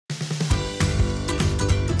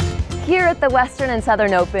Here at the Western and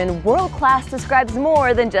Southern Open, world class describes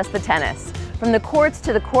more than just the tennis. From the courts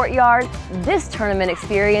to the courtyard, this tournament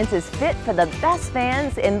experience is fit for the best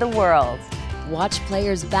fans in the world. Watch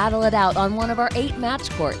players battle it out on one of our 8 match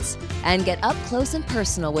courts and get up close and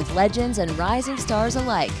personal with legends and rising stars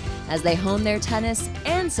alike as they hone their tennis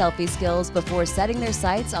and selfie skills before setting their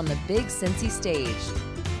sights on the big Cincy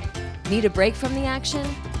stage. Need a break from the action?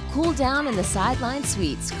 Cool down in the sideline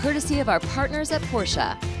suites, courtesy of our partners at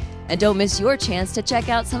Porsche. And don't miss your chance to check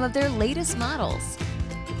out some of their latest models.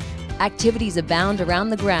 Activities abound around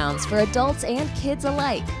the grounds for adults and kids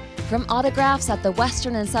alike, from autographs at the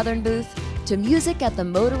Western and Southern booth, to music at the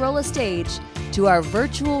Motorola stage, to our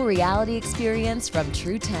virtual reality experience from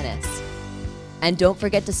True Tennis. And don't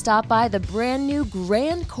forget to stop by the brand new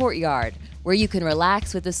Grand Courtyard, where you can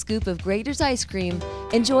relax with a scoop of Graeter's ice cream,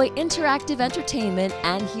 enjoy interactive entertainment,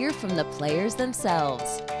 and hear from the players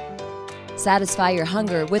themselves. Satisfy your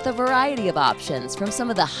hunger with a variety of options from some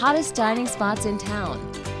of the hottest dining spots in town.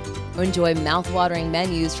 Or enjoy mouth-watering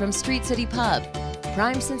menus from Street City Pub,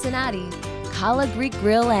 Prime Cincinnati, Cala Greek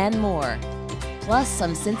Grill, and more. Plus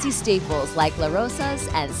some Cincy staples like La Rosa's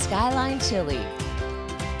and Skyline Chili.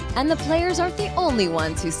 And the players aren't the only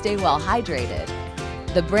ones who stay well hydrated.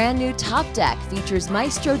 The brand new Top Deck features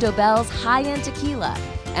Maestro Dobel's high-end tequila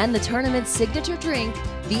and the tournament's signature drink,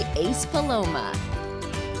 the Ace Paloma.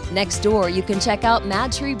 Next door, you can check out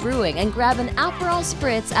Mad Tree Brewing and grab an Aperol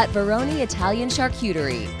Spritz at Veroni Italian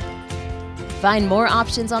Charcuterie. Find more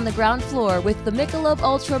options on the ground floor with the Michelob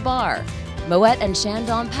Ultra Bar, Moet and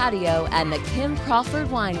Chandon Patio, and the Kim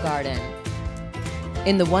Crawford Wine Garden.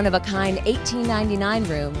 In the one-of-a-kind $18.99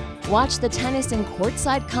 room, watch the tennis in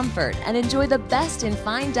courtside comfort and enjoy the best in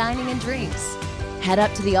fine dining and drinks. Head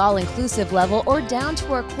up to the all-inclusive level or down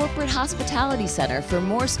to our corporate hospitality center for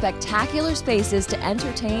more spectacular spaces to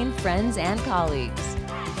entertain friends and colleagues.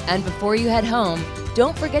 And before you head home,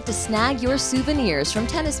 don't forget to snag your souvenirs from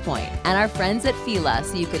Tennis Point and our friends at Fila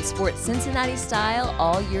so you can sport Cincinnati style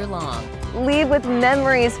all year long. Leave with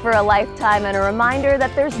memories for a lifetime and a reminder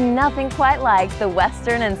that there's nothing quite like the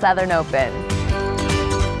Western and Southern Open.